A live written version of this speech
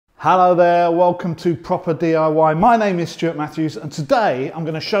Hello there, welcome to Proper DIY. My name is Stuart Matthews and today I'm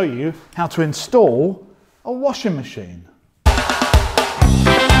going to show you how to install a washing machine.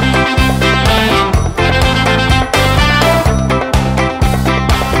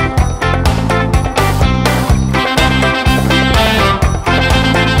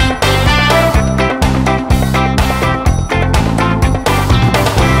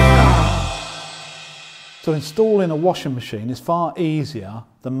 So installing a washing machine is far easier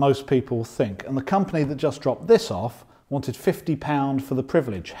than most people think, and the company that just dropped this off wanted £50 for the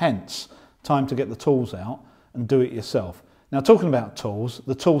privilege, hence time to get the tools out and do it yourself. Now, talking about tools,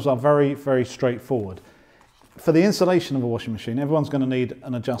 the tools are very straightforward. For the installation of a washing machine, everyone's going to need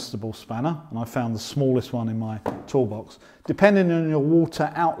an adjustable spanner, and I found the smallest one in my toolbox. Depending on your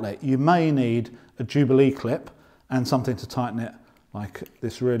water outlet, you may need a Jubilee clip and something to tighten it, like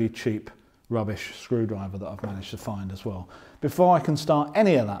this really cheap rubbish screwdriver that I've managed to find as well. Before I can start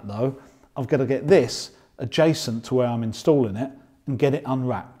any of that though, I've got to get this adjacent to where I'm installing it and get it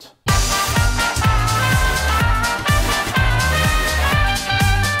unwrapped.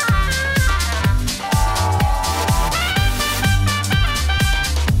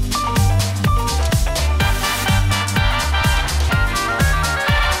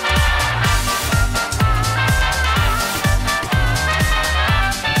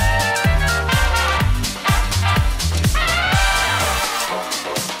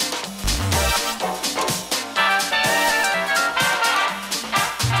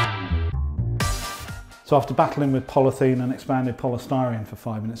 So after battling with polythene and expanded polystyrene for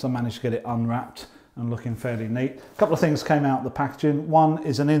 5 minutes, I managed to get it unwrapped and looking fairly neat. A couple of things came out of the packaging. One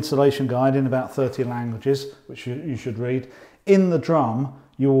is an installation guide in about 30 languages, which you should read. In the drum,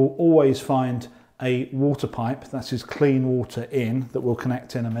 you will always find a water pipe, that is clean water in, that we'll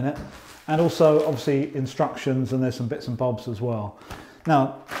connect in a minute. And also obviously instructions, and there's some bits and bobs as well.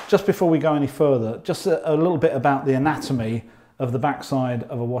 Now, just before we go any further, just a little bit about the anatomy of the backside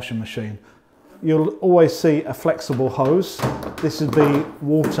of a washing machine. You'll always see a flexible hose. This would be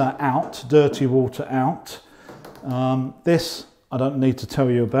water out, dirty water out. This I don't need to tell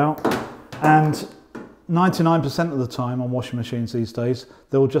you about. And 99% of the time on washing machines these days,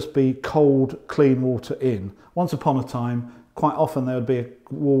 there will just be cold, clean water in. Once upon a time, quite often there would be a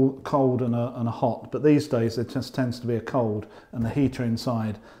cold and a hot, but these days there just tends to be a cold and the heater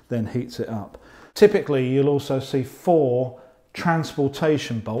inside then heats it up. Typically, you'll also see 4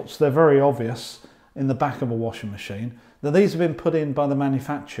 transportation bolts. They're very obvious in the back of a washing machine. Now, these have been put in by the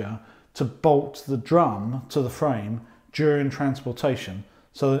manufacturer to bolt the drum to the frame during transportation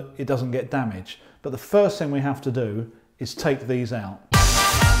so that it doesn't get damaged. But the first thing we have to do is take these out.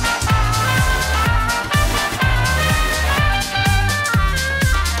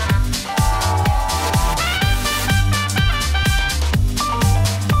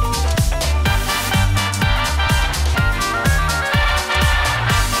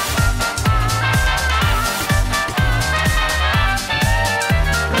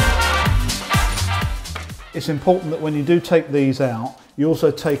 It's important that when you do take these out, you also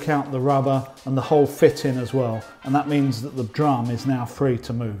take out the rubber and the whole fit in as well. And that means that the drum is now free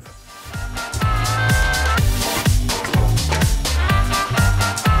to move.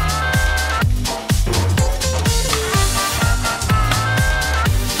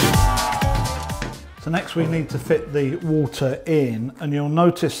 So next we need to fit the water in, and you'll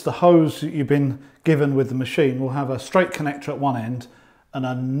notice the hose that you've been given with the machine will have a straight connector at one end and a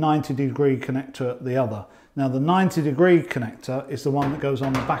 90-degree connector at the other. Now, the 90-degree connector is the one that goes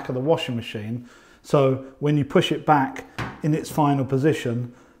on the back of the washing machine. So when you push it back in its final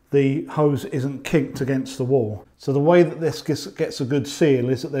position, the hose isn't kinked against the wall. So the way that this gets a good seal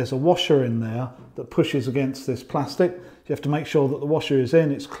is that there's a washer in there that pushes against this plastic. You have to make sure that the washer is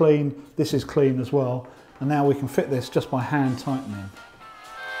in, it's clean, this is clean as well. And now we can fit this just by hand tightening.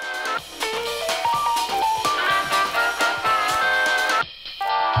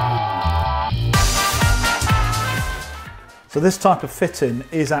 So this type of fitting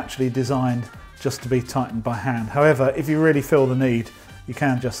is actually designed just to be tightened by hand. However, if you really feel the need, you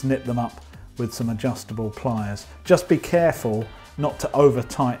can just nip them up with some adjustable pliers. Just be careful not to over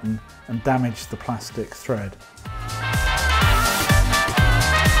tighten and damage the plastic thread.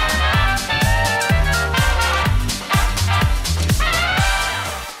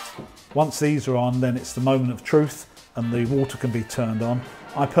 Once these are on, then it's the moment of truth and the water can be turned on.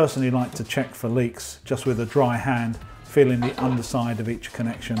 I personally like to check for leaks just with a dry hand, feeling the underside of each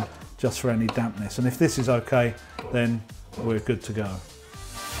connection just for any dampness. And if this is okay, then we're good to go.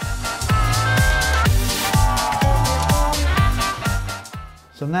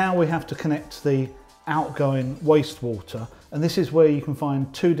 So now we have to connect the outgoing wastewater, and this is where you can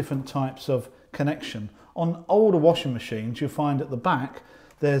find two different types of connection. On older washing machines, you'll find at the back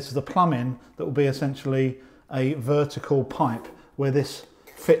there's the plumbing that will be essentially a vertical pipe where this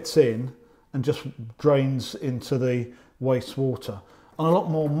fits in and just drains into the wastewater. On a lot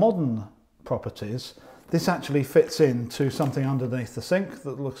more modern properties, this actually fits into something underneath the sink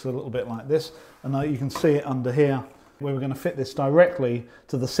that looks a little bit like this, and you can see it under here where we're going to fit this directly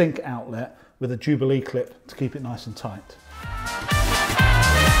to the sink outlet with a Jubilee clip to keep it nice and tight.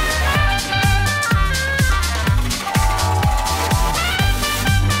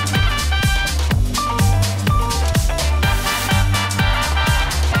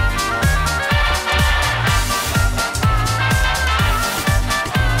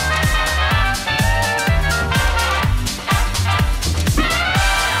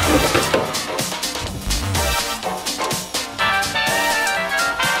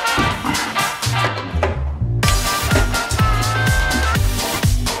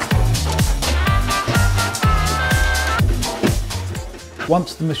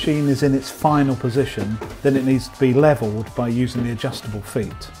 Once the machine is in its final position, then it needs to be levelled by using the adjustable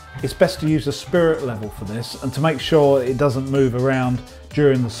feet. It's best to use a spirit level for this, and to make sure it doesn't move around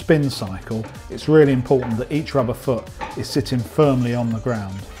during the spin cycle, it's really important that each rubber foot is sitting firmly on the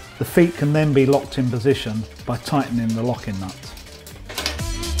ground. The feet can then be locked in position by tightening the locking nut.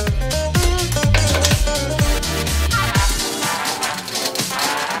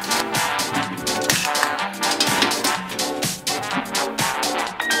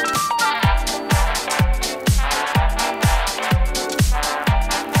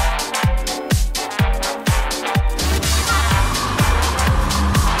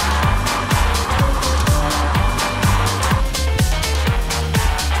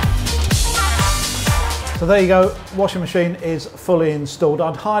 So there you go, washing machine is fully installed.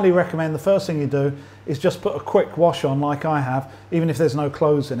 I'd highly recommend the first thing you do is just put a quick wash on like I have, even if there's no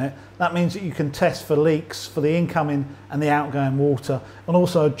clothes in it. That means that you can test for leaks for the incoming and the outgoing water, and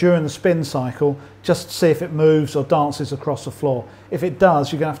also during the spin cycle, just see if it moves or dances across the floor. If it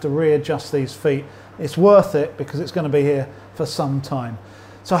does, you're going to have to readjust these feet. It's worth it because it's going to be here for some time.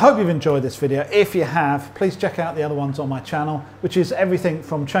 So I hope you've enjoyed this video. If you have, please check out the other ones on my channel, which is everything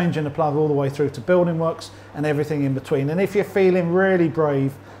from changing the plug all the way through to building works and everything in between. And if you're feeling really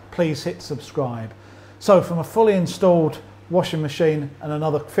brave, please hit subscribe. So from a fully installed washing machine and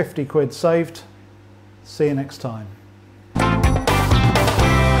another 50 quid saved, see you next time.